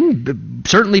again,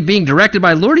 certainly being directed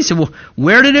by the Lord, he said, well,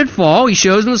 where did it fall? He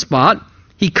shows him the spot.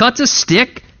 He cuts a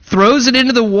stick, throws it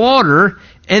into the water,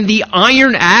 and the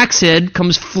iron axe head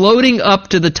comes floating up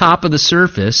to the top of the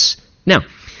surface. Now,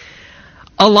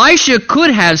 Elisha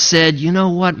could have said, you know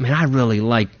what, man, I really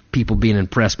like people being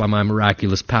impressed by my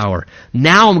miraculous power.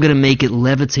 Now I'm going to make it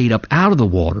levitate up out of the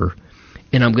water,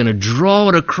 and I'm going to draw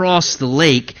it across the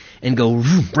lake and go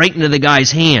right into the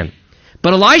guy's hand.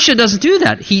 But Elisha doesn't do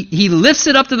that. He lifts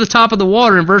it up to the top of the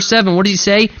water. In verse 7, what does he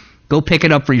say? Go pick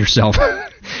it up for yourself.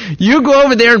 You go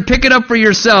over there and pick it up for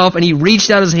yourself. And he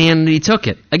reached out his hand and he took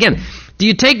it. Again, do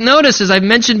you take notice, as I've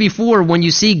mentioned before, when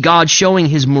you see God showing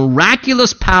his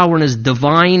miraculous power and his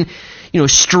divine,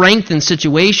 strength in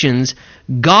situations,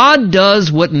 God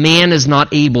does what man is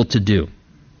not able to do.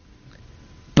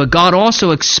 But God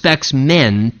also expects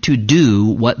men to do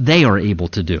what they are able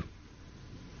to do.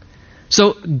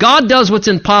 So God does what's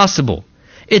impossible.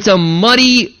 It's a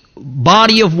muddy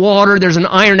body of water. There's an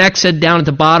iron axe head down at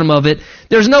the bottom of it.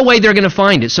 There's no way they're going to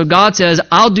find it. So God says,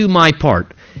 I'll do my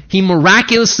part. He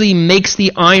miraculously makes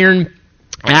the iron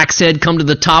axe head come to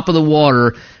the top of the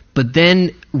water, but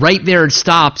then right there it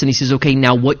stops, and he says, okay,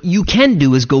 now what you can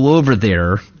do is go over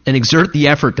there and exert the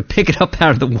effort to pick it up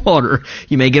out of the water.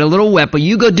 You may get a little wet, but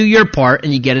you go do your part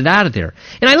and you get it out of there.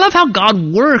 And I love how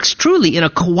God works truly in a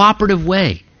cooperative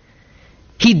way.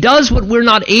 He does what we're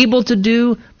not able to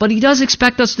do, but he does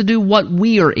expect us to do what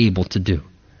we are able to do.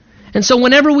 And so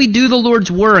whenever we do the Lord's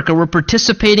work or we're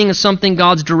participating in something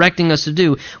God's directing us to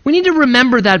do, we need to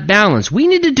remember that balance. We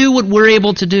need to do what we're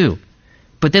able to do,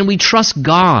 but then we trust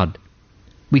God.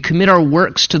 We commit our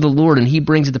works to the Lord and he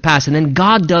brings it to pass. And then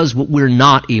God does what we're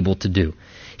not able to do.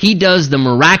 He does the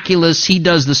miraculous. He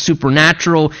does the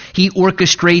supernatural. He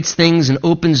orchestrates things and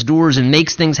opens doors and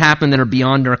makes things happen that are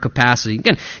beyond our capacity.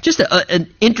 Again, just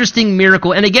an interesting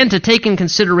miracle. And again, to take in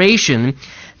consideration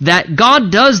that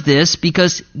God does this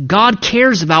because God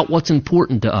cares about what's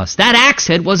important to us. That axe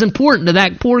head was important to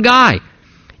that poor guy.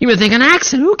 You may think, an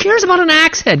axe head? Who cares about an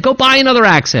axe head? Go buy another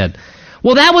axe head.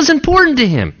 Well, that was important to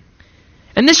him.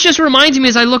 And this just reminds me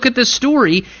as I look at this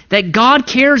story that God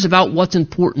cares about what's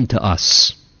important to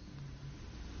us.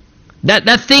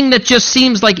 That thing that just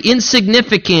seems like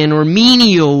insignificant or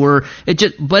menial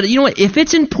but you know what? If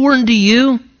it's important to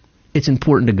you, it's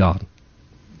important to God.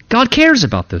 God cares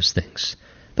about those things.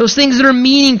 Those things that are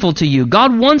meaningful to you.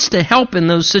 God wants to help in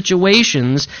those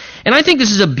situations. And I think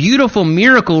this is a beautiful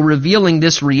miracle revealing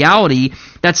this reality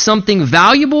that something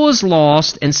valuable is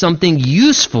lost and something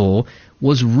useful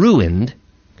was ruined.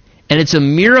 And it's a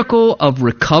miracle of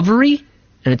recovery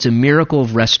and it's a miracle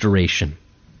of restoration.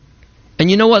 And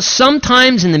you know what?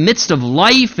 Sometimes in the midst of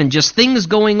life and just things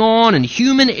going on and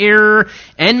human error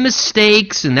and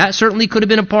mistakes, and that certainly could have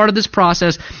been a part of this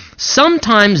process,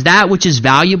 sometimes that which is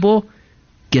valuable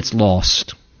gets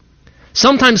lost.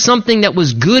 Sometimes something that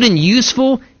was good and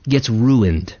useful gets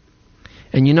ruined.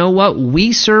 And you know what?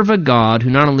 We serve a God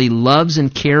who not only loves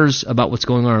and cares about what's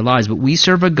going on in our lives, but we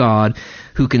serve a God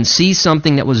who can see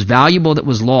something that was valuable that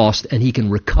was lost and he can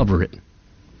recover it.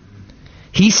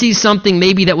 He sees something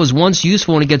maybe that was once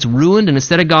useful and it gets ruined, and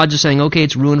instead of God just saying, okay,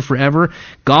 it's ruined forever,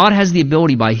 God has the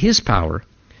ability by his power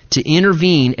to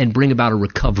intervene and bring about a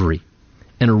recovery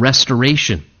and a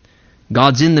restoration.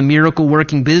 God's in the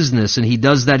miracle-working business, and he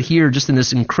does that here just in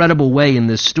this incredible way in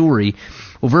this story.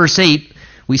 Well, verse 8,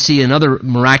 we see another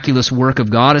miraculous work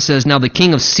of God. It says, now the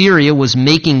king of Syria was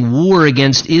making war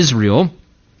against Israel,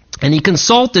 and he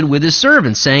consulted with his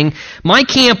servants, saying, my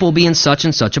camp will be in such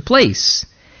and such a place.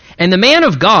 And the man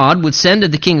of God would send to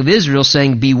the king of Israel,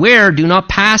 saying, beware, do not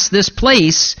pass this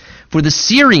place, for the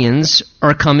Syrians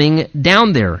are coming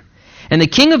down there. And the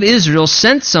king of Israel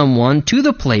sent someone to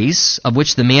the place of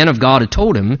which the man of God had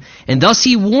told him, and thus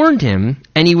he warned him,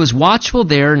 and he was watchful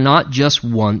there not just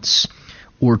once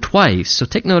or twice. So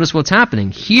take notice what's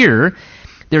happening. Here,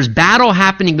 there's battle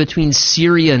happening between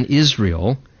Syria and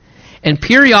Israel, and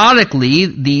periodically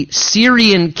the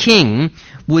Syrian king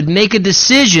would make a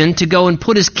decision to go and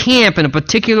put his camp in a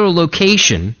particular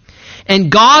location,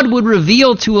 and God would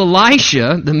reveal to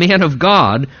Elisha, the man of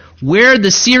God, where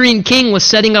the Syrian king was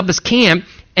setting up his camp,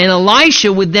 and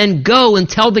Elisha would then go and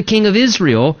tell the king of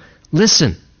Israel,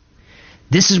 listen,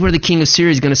 this is where the king of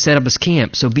Syria is going to set up his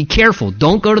camp, so be careful.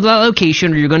 Don't go to that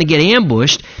location or you're going to get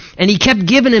ambushed. And he kept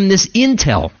giving him this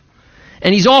intel.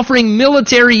 And he's offering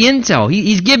military intel.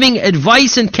 He's giving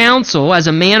advice and counsel as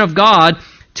a man of God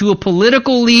to a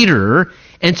political leader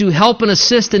and to help and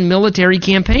assist in military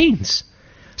campaigns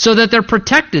so that they're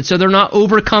protected, so they're not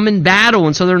overcome in battle,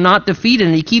 and so they're not defeated.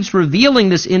 And he keeps revealing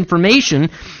this information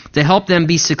to help them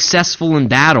be successful in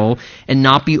battle and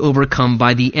not be overcome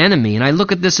by the enemy. And I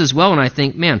look at this as well and I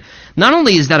think, man, not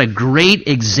only is that a great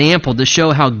example to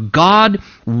show how God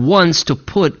wants to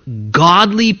put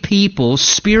godly people,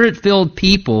 spirit-filled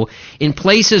people, in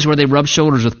places where they rub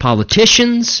shoulders with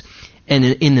politicians and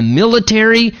in the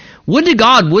military. Wouldn't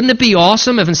it be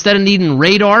awesome if instead of needing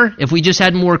radar, if we just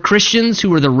had more Christians who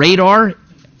were the radar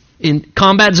in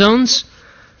combat zones,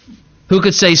 who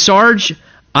could say, Sarge,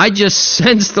 I just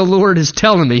sense the Lord is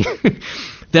telling me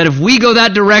that if we go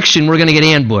that direction, we're going to get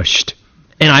ambushed.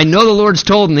 And I know the Lord's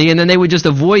told me, and then they would just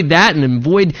avoid that and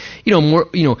avoid,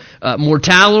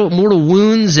 mortal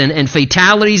wounds and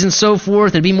fatalities and so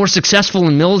forth, and be more successful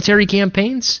in military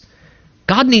campaigns.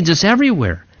 God needs us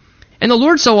everywhere. And the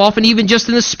Lord so often, even just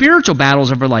in the spiritual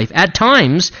battles of our life, at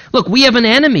times, look, we have an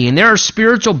enemy, and there are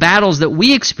spiritual battles that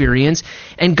we experience,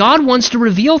 and God wants to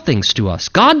reveal things to us.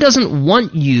 God doesn't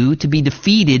want you to be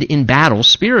defeated in battle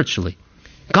spiritually.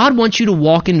 God wants you to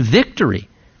walk in victory.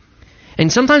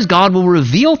 And sometimes God will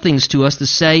reveal things to us to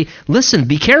say, listen,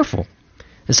 be careful.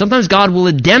 And sometimes God will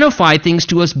identify things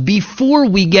to us before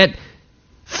we get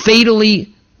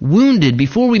fatally wounded,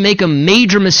 before we make a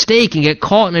major mistake and get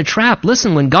caught in a trap.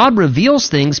 Listen, when God reveals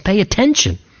things, pay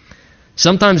attention.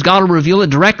 Sometimes God will reveal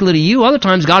it directly to you. Other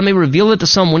times God may reveal it to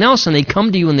someone else, and they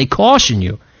come to you and they caution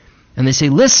you. And they say,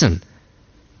 listen,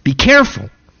 be careful.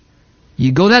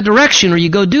 You go that direction or you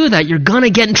go do that, you're going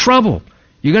to get in trouble.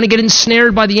 You're going to get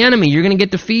ensnared by the enemy. You're going to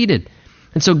get defeated.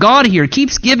 And so God here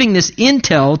keeps giving this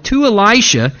intel to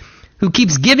Elisha, who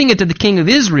keeps giving it to the king of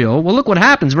Israel. Well, look what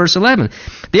happens, verse 11.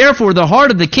 Therefore, the heart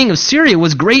of the king of Syria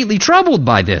was greatly troubled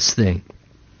by this thing.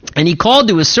 And he called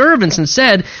to his servants and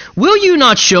said, will you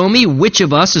not show me which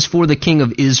of us is for the king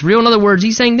of Israel? In other words,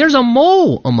 he's saying there's a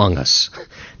mole among us.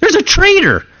 There's a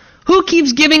traitor. Who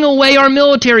keeps giving away our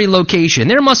military location?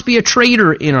 There must be a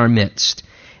traitor in our midst.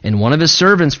 And one of his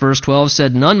servants, verse 12,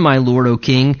 said, none, my lord, O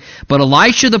king, but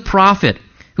Elisha the prophet,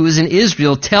 who is in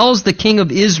Israel, tells the king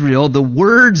of Israel the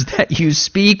words that you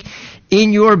speak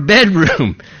in your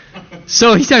bedroom.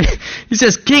 So he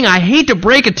says, King, I hate to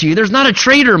break it to you. There's not a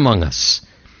traitor among us.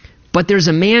 But there's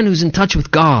a man who's in touch with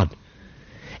God.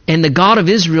 And the God of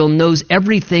Israel knows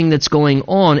everything that's going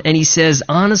on. And he says,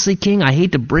 honestly, King, I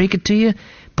hate to break it to you,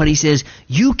 but he says,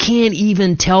 you can't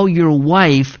even tell your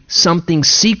wife something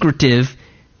secretive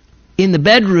in the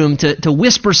bedroom to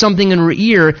whisper something in her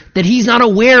ear that he's not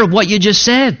aware of what you just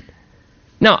said.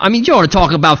 Now, I mean, you ought to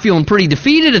talk about feeling pretty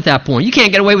defeated at that point. You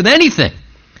can't get away with anything.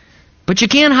 But you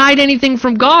can't hide anything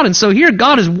from God. And so here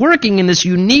God is working in this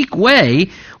unique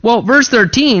way. Well, verse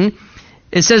 13,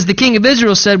 it says, the king of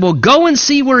Israel said, well, go and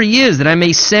see where he is, that I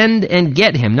may send and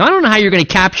get him. Now, I don't know how you're going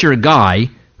to capture a guy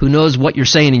who knows what you're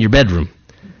saying in your bedroom.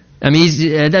 I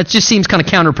mean, that just seems kind of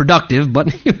counterproductive, but,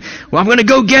 well, I'm going to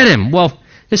go get him. Well,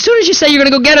 as soon as you say you're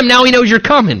going to go get him, now he knows you're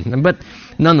coming. But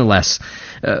nonetheless,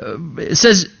 it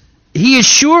says, he is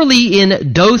surely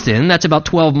in Dothan, that's about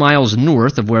 12 miles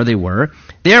north of where they were.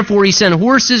 Therefore he sent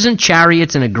horses and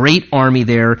chariots and a great army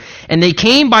there, and they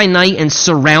came by night and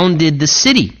surrounded the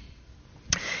city.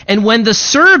 And when the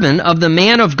servant of the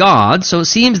man of God, so it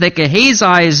seems that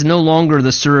Gehazi is no longer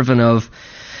the servant of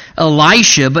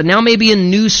Elisha, but now maybe a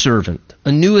new servant,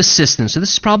 a new assistant. So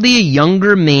this is probably a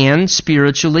younger man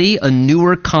spiritually, a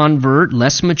newer convert,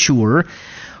 less mature.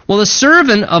 Well, the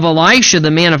servant of Elisha, the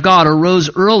man of God, arose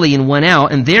early and went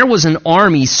out, and there was an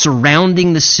army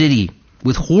surrounding the city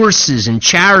with horses and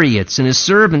chariots. And his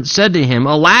servant said to him,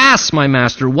 alas, my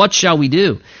master, what shall we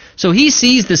do? So he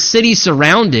sees the city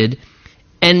surrounded,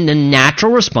 and the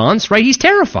natural response, right, he's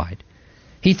terrified.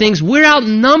 He thinks, we're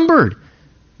outnumbered.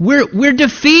 We're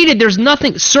defeated. There's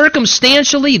nothing.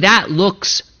 Circumstantially, that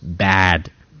looks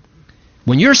bad.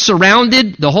 When you're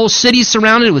surrounded, the whole city's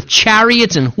surrounded with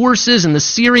chariots and horses and the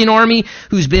Syrian army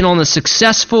who's been on a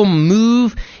successful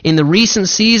move in the recent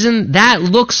season, that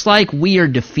looks like we are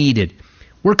defeated.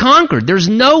 We're conquered. There's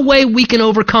no way we can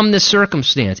overcome this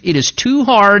circumstance. It is too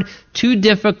hard, too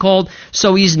difficult.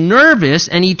 So he's nervous,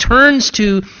 and he turns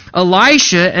to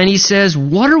Elisha and he says,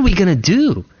 what are we going to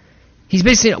do? He's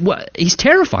basically, he's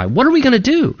terrified. What are we going to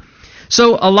do?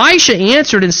 So Elisha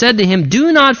answered and said to him,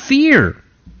 do not fear.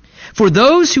 For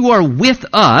those who are with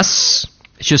us,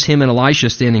 it's just him and Elisha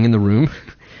standing in the room,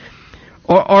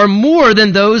 are more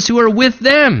than those who are with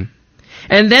them.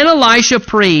 And then Elisha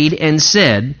prayed and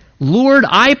said, Lord,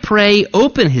 I pray,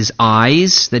 open his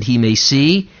eyes that he may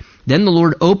see. Then the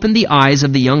Lord opened the eyes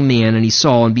of the young man, and he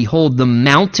saw, and behold, the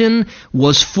mountain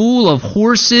was full of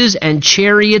horses and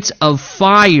chariots of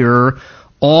fire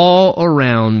all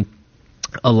around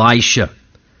Elisha.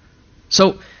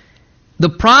 So the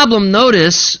problem,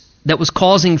 notice, that was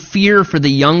causing fear for the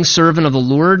young servant of the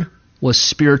Lord was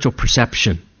spiritual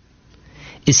perception.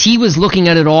 Is he was looking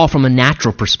at it all from a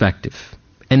natural perspective.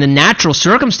 And the natural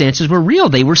circumstances were real.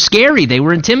 They were scary. They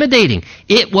were intimidating.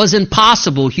 It was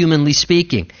impossible, humanly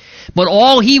speaking. But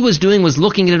all he was doing was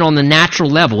looking at it on the natural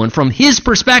level. And from his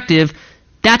perspective,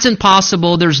 that's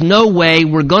impossible. There's no way.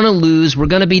 We're going to lose. We're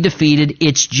going to be defeated.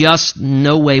 It's just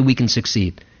no way we can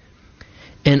succeed.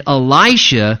 And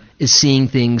Elisha is seeing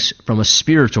things from a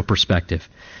spiritual perspective.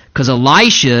 Because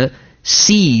Elisha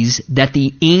sees that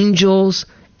the angels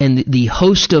and the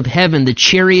host of heaven, the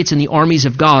chariots and the armies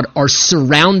of God, are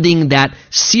surrounding that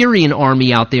Syrian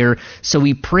army out there. So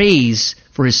he prays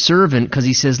for his servant because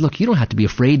he says, look, you don't have to be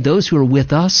afraid. Those who are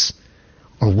with us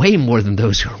are way more than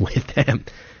those who are with them.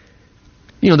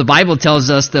 You know, the Bible tells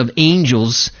us of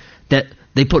angels that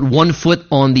they put 1 foot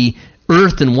on the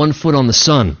earth and 1 foot on the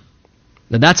sun.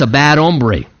 Now that's a bad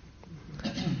hombre.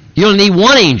 You don't need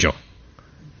one angel.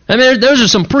 I mean, those are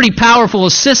some pretty powerful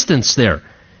assistants there.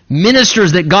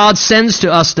 ministers that God sends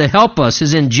to us to help us,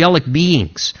 his angelic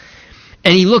beings.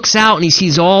 And he looks out and he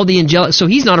sees all the angelic, so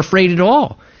he's not afraid at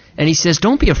all. And he says,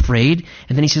 don't be afraid.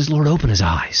 And then he says, Lord, open his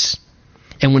eyes.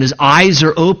 And when his eyes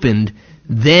are opened,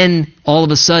 then all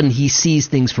of a sudden he sees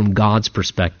things from God's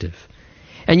perspective.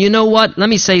 And you know what? Let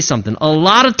me say something. A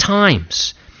lot of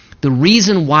times, the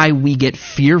reason why we get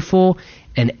fearful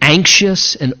and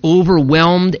anxious and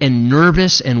overwhelmed and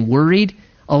nervous and worried,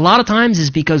 a lot of times is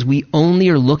because we only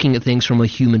are looking at things from a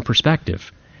human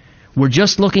perspective. We're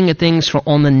just looking at things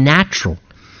on the natural.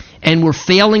 And we're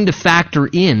failing to factor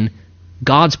in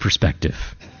God's perspective.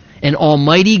 An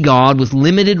almighty God with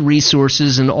limited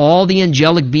resources and all the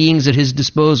angelic beings at his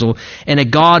disposal, and a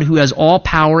God who has all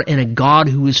power, and a God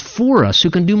who is for us, who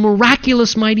can do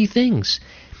miraculous, mighty things.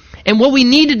 And what we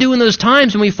need to do in those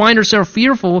times when we find ourselves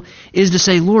fearful is to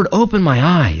say, Lord, open my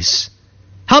eyes.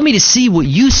 Help me to see what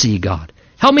you see, God.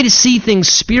 Help me to see things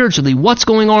spiritually, what's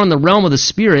going on in the realm of the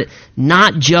Spirit,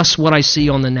 not just what I see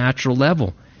on the natural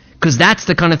level. Because that's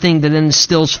the kind of thing that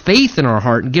instills faith in our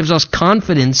heart and gives us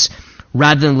confidence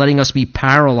rather than letting us be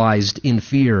paralyzed in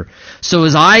fear. So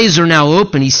his eyes are now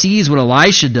open. He sees what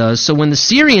Elisha does. So when the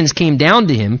Syrians came down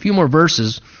to him, a few more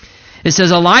verses, it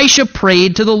says, Elisha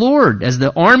prayed to the Lord. As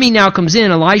the army now comes in,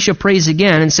 Elisha prays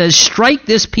again and says, strike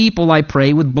this people, I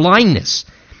pray, with blindness.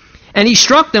 And he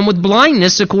struck them with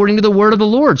blindness according to the word of the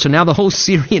Lord. So now the whole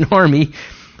Syrian army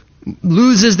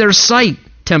loses their sight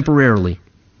temporarily.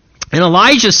 And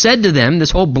Elijah said to them,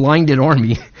 this whole blinded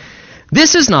army,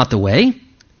 this is not the way,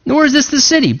 nor is this the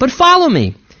city, but follow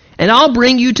me, and I'll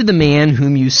bring you to the man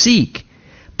whom you seek.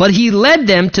 But he led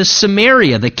them to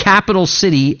Samaria, the capital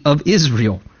city of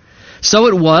Israel. So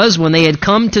it was, when they had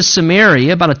come to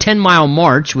Samaria, about a 10-mile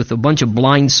march with a bunch of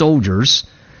blind soldiers,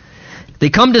 they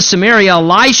come to Samaria.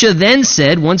 Elisha then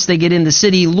said, once they get in the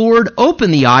city, Lord, open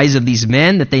the eyes of these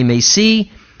men that they may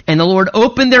see. And the Lord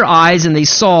opened their eyes, and they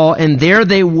saw, and there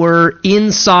they were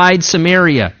inside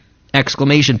Samaria!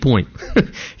 Exclamation point.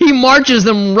 He marches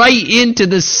them right into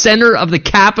the center of the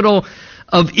capital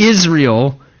of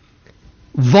Israel,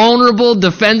 vulnerable,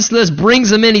 defenseless, brings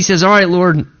them in. He says, all right,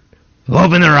 Lord,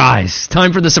 open their eyes.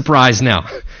 Time for the surprise now.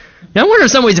 Now I wonder in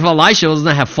some ways if Elisha was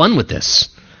going to have fun with this.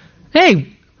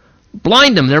 Hey,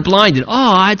 blind them. They're blinded. Oh,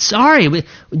 I'm sorry.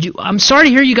 I'm sorry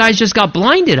to hear you guys just got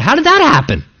blinded. How did that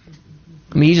happen?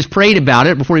 I mean, he just prayed about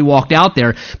it before he walked out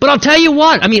there. But I'll tell you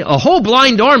what, I mean, a whole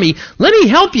blind army, let me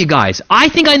help you guys. I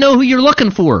think I know who you're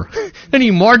looking for. And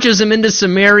he marches them into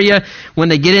Samaria. When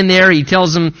they get in there, he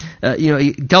tells them,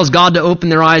 he tells God to open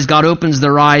their eyes. God opens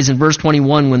their eyes. In verse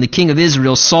 21, when the king of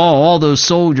Israel saw all those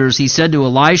soldiers, he said to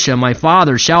Elisha, my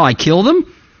father, shall I kill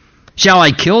them? Shall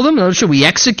I kill them? Should we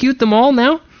execute them all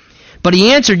now? But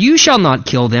he answered, you shall not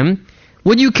kill them.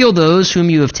 Would you kill those whom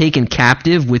you have taken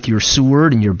captive with your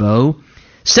sword and your bow?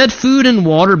 Set food and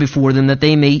water before them that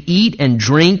they may eat and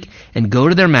drink and go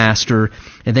to their master.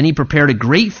 And then he prepared a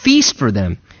great feast for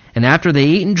them. And after they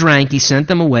ate and drank, he sent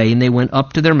them away, and they went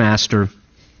up to their master.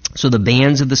 So the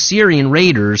bands of the Syrian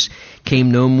raiders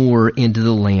came no more into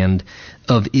the land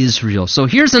of Israel. So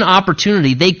here's an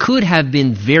opportunity. They could have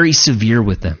been very severe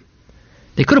with them.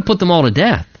 They could have put them all to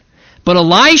death. But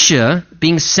Elisha,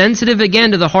 being sensitive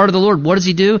again to the heart of the Lord, what does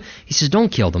he do? He says,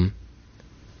 don't kill them.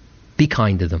 Be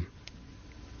kind to them.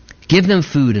 Give them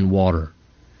food and water.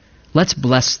 Let's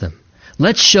bless them.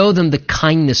 Let's show them the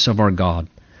kindness of our God.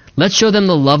 Let's show them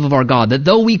the love of our God, that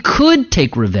though we could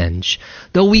take revenge,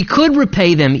 though we could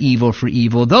repay them evil for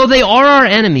evil, though they are our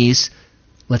enemies,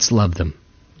 let's love them.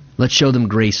 Let's show them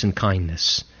grace and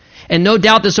kindness. And no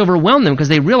doubt this overwhelmed them because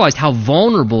they realized how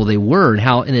vulnerable they were and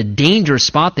how in a dangerous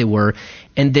spot they were.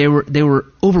 And they were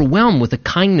overwhelmed with the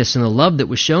kindness and the love that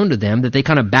was shown to them that they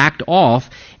kind of backed off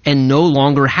and no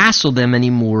longer hassled them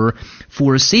anymore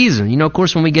for a season. You know, of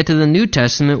course, when we get to the New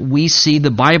Testament, we see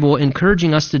the Bible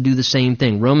encouraging us to do the same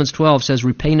thing. Romans 12 says,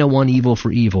 repay no one evil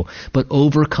for evil, but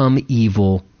overcome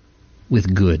evil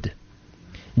with good.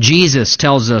 Jesus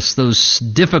tells us those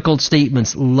difficult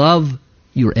statements, love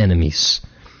your enemies.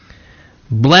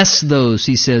 Bless those,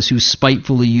 he says, who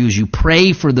spitefully use you.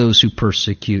 Pray for those who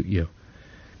persecute you.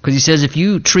 Because he says if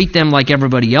you treat them like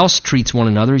everybody else treats one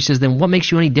another, he says, then what makes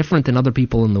you any different than other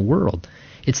people in the world?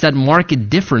 It's that marked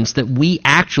difference that we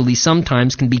actually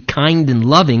sometimes can be kind and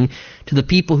loving to the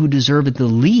people who deserve it the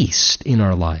least in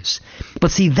our lives.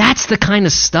 But see, that's the kind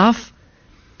of stuff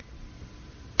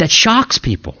that shocks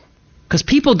people. Because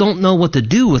people don't know what to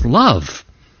do with love.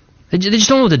 They just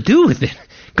don't know what to do with it.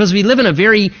 Because we live in a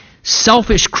very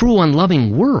selfish, cruel,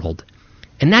 unloving world.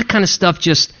 And that kind of stuff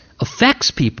just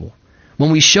affects people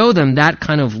when we show them that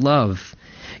kind of love.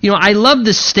 You know, I love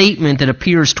this statement that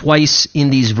appears twice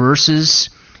in these verses.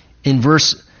 In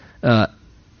verse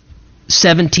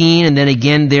 17, and then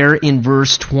again there in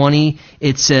verse 20,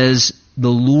 it says, the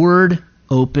Lord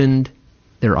opened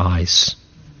their eyes.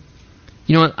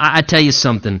 You know what? I tell you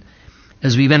something.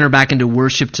 As we've entered back into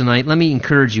worship tonight, let me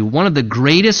encourage you. One of the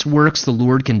greatest works the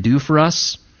Lord can do for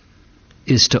us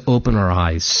is to open our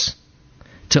eyes.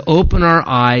 To open our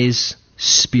eyes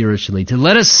spiritually. To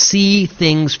let us see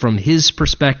things from His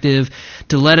perspective.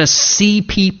 To let us see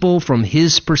people from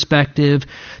His perspective.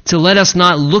 To let us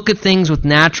not look at things with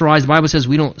natural eyes. The Bible says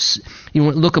we don't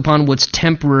look upon what's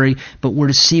temporary, but we're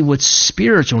to see what's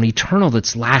spiritual and eternal,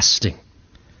 that's lasting.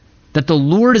 That the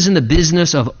Lord is in the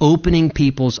business of opening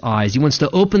people's eyes. He wants to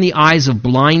open the eyes of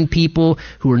blind people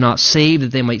who are not saved,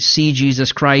 that they might see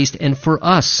Jesus Christ. And for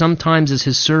us, sometimes as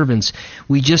His servants,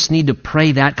 we just need to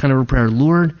pray that kind of a prayer.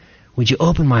 Lord, would you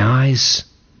open my eyes?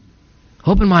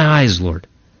 Open my eyes, Lord.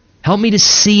 Help me to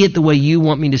see it the way you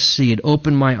want me to see it.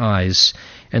 Open my eyes.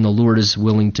 And the Lord is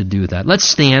willing to do that. Let's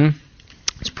stand.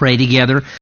 Let's pray together.